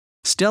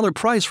Stellar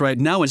price right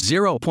now is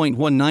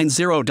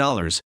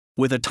 $0.190,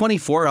 with a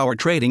 24-hour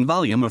trading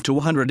volume of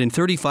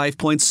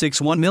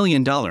 $235.61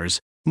 million,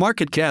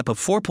 market cap of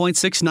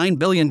 $4.69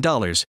 billion,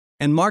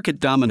 and market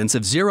dominance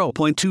of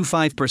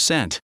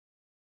 0.25%.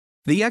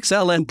 The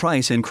XLM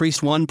price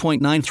increased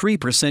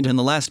 1.93% in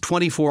the last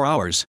 24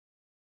 hours.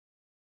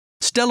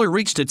 Stellar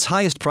reached its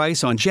highest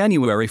price on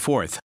January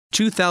 4,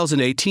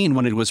 2018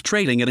 when it was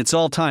trading at its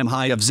all-time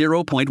high of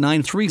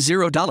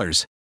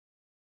 $0.930.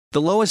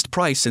 The lowest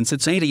price since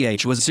its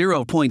ADH was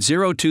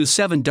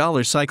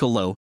 $0.027 cycle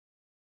low.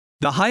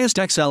 The highest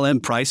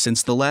XLM price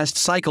since the last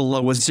cycle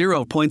low was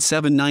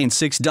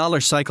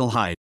 $0.796 cycle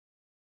high.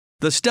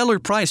 The Stellar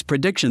price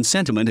prediction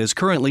sentiment is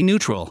currently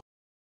neutral.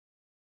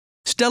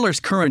 Stellar's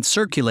current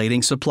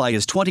circulating supply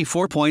is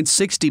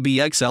 24.60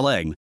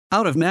 BXLM,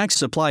 out of max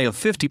supply of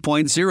 50.00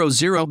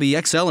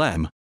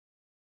 BXLM.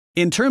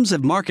 In terms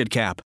of market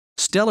cap,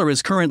 Stellar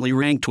is currently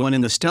ranked 1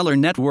 in the Stellar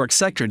network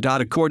sector.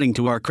 According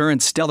to our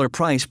current Stellar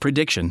price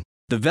prediction,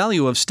 the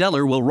value of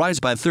Stellar will rise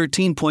by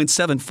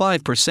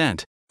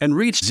 13.75% and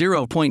reach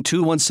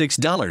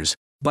 $0.216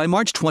 by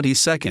March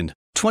 22,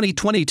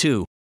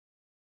 2022.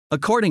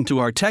 According to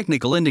our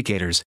technical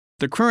indicators,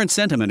 the current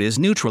sentiment is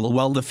neutral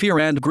while the Fear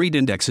and Greed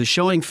Index is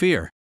showing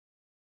fear.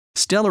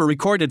 Stellar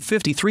recorded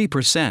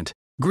 53%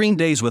 green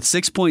days with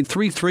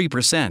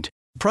 6.33%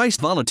 price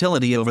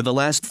volatility over the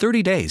last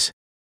 30 days.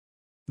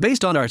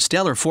 Based on our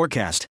Stellar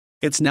forecast,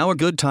 it's now a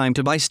good time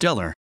to buy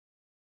Stellar.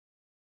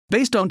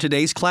 Based on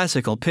today's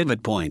classical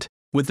pivot point,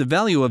 with the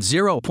value of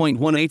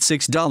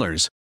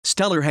 $0.186,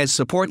 Stellar has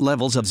support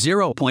levels of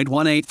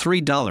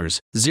 $0.183,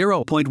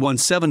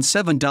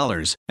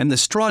 $0.177, and the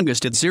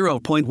strongest at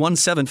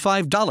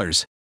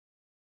 $0.175.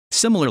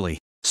 Similarly,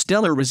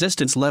 Stellar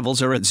resistance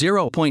levels are at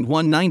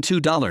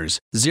 $0.192,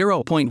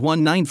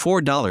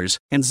 $0.194,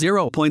 and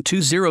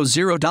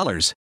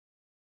 $0.200.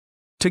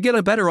 To get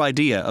a better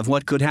idea of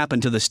what could happen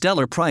to the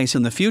Stellar price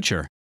in the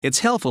future,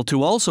 it's helpful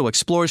to also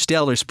explore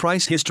Stellar's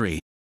price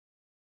history.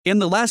 In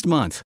the last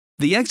month,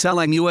 the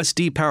XLM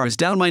USD par is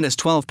down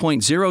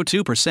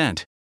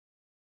 -12.02%.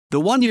 The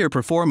one-year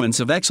performance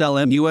of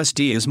XLM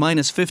USD is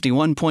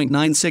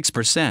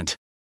 -51.96%.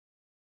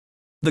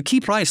 The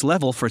key price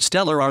level for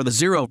Stellar are the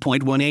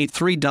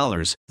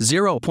 $0.183,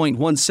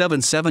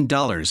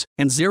 $0.177,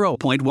 and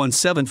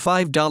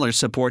 $0.175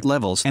 support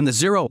levels and the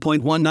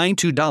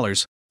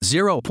 $0.192,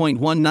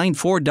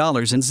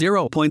 $0.194, and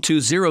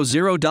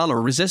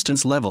 $0.200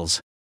 resistance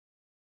levels.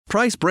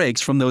 Price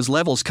breaks from those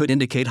levels could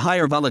indicate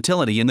higher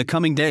volatility in the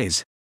coming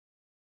days.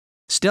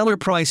 Stellar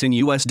price in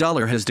US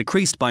dollar has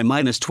decreased by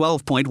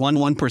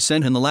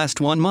 -12.11% in the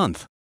last 1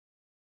 month.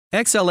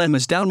 XLM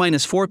is down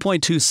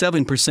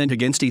 -4.27%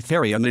 against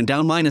Ethereum and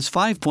down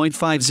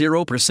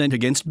 -5.50%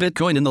 against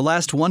Bitcoin in the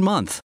last 1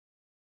 month.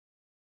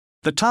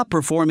 The top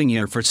performing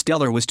year for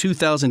Stellar was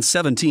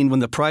 2017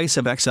 when the price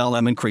of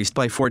XLM increased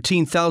by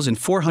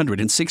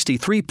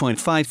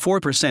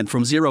 14,463.54%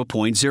 from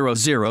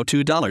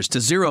 $0.002 to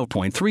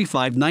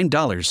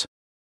 $0.359.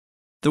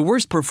 The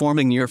worst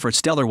performing year for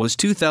Stellar was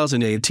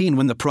 2018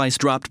 when the price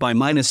dropped by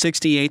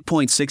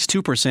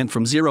 -68.62%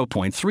 from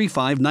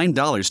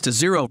 $0.359 to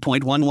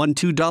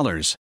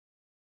 $0.112.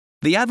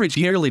 The average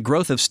yearly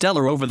growth of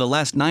Stellar over the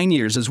last 9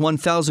 years is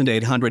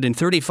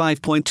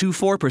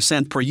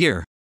 1,835.24% per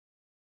year.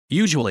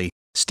 Usually,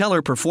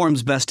 Stellar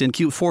performs best in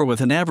Q4 with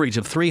an average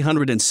of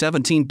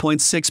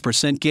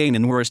 317.6% gain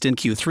and worst in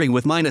Q3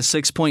 with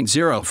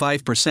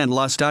 -6.05%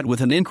 loss.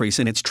 With an increase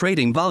in its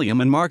trading volume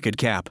and market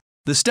cap,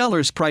 the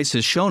Stellar's price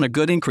has shown a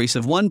good increase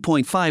of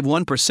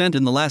 1.51%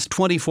 in the last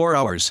 24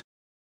 hours.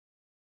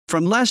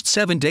 From last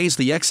 7 days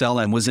the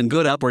XLM was in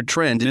good upward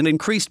trend and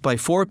increased by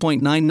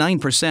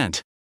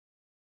 4.99%.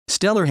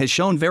 Stellar has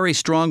shown very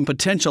strong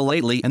potential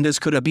lately and this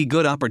could be a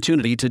good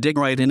opportunity to dig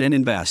right in and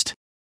invest.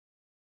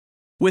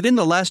 Within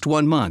the last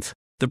 1 month,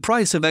 the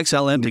price of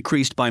XLM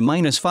decreased by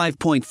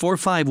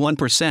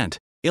 -5.451%,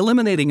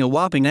 eliminating a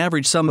whopping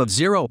average sum of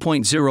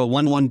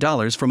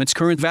 $0.011 from its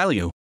current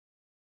value.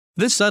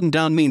 This sudden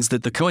down means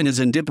that the coin is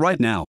in dip right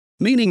now,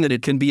 meaning that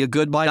it can be a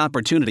good buy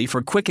opportunity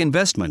for quick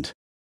investment.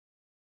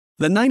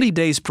 The 90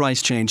 days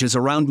price change is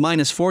around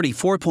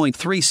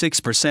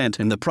 -44.36%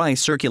 and the price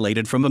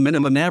circulated from a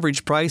minimum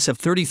average price of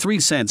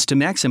 33 cents to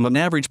maximum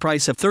average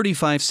price of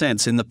 35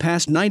 cents in the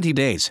past 90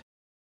 days.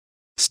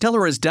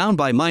 Stellar is down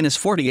by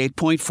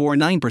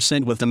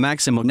 -48.49% with the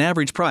maximum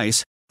average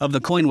price of the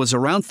coin was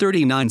around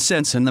 39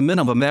 cents and the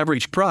minimum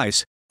average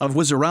price of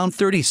was around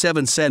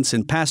 37 cents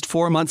in past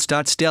 4 months.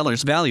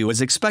 Stellar's value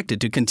is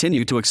expected to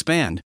continue to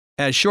expand,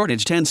 as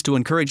shortage tends to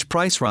encourage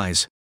price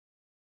rise.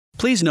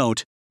 Please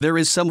note, there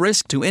is some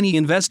risk to any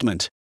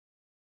investment.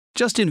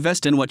 Just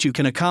invest in what you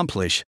can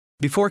accomplish,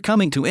 before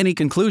coming to any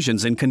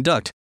conclusions and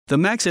conduct the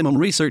maximum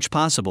research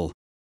possible.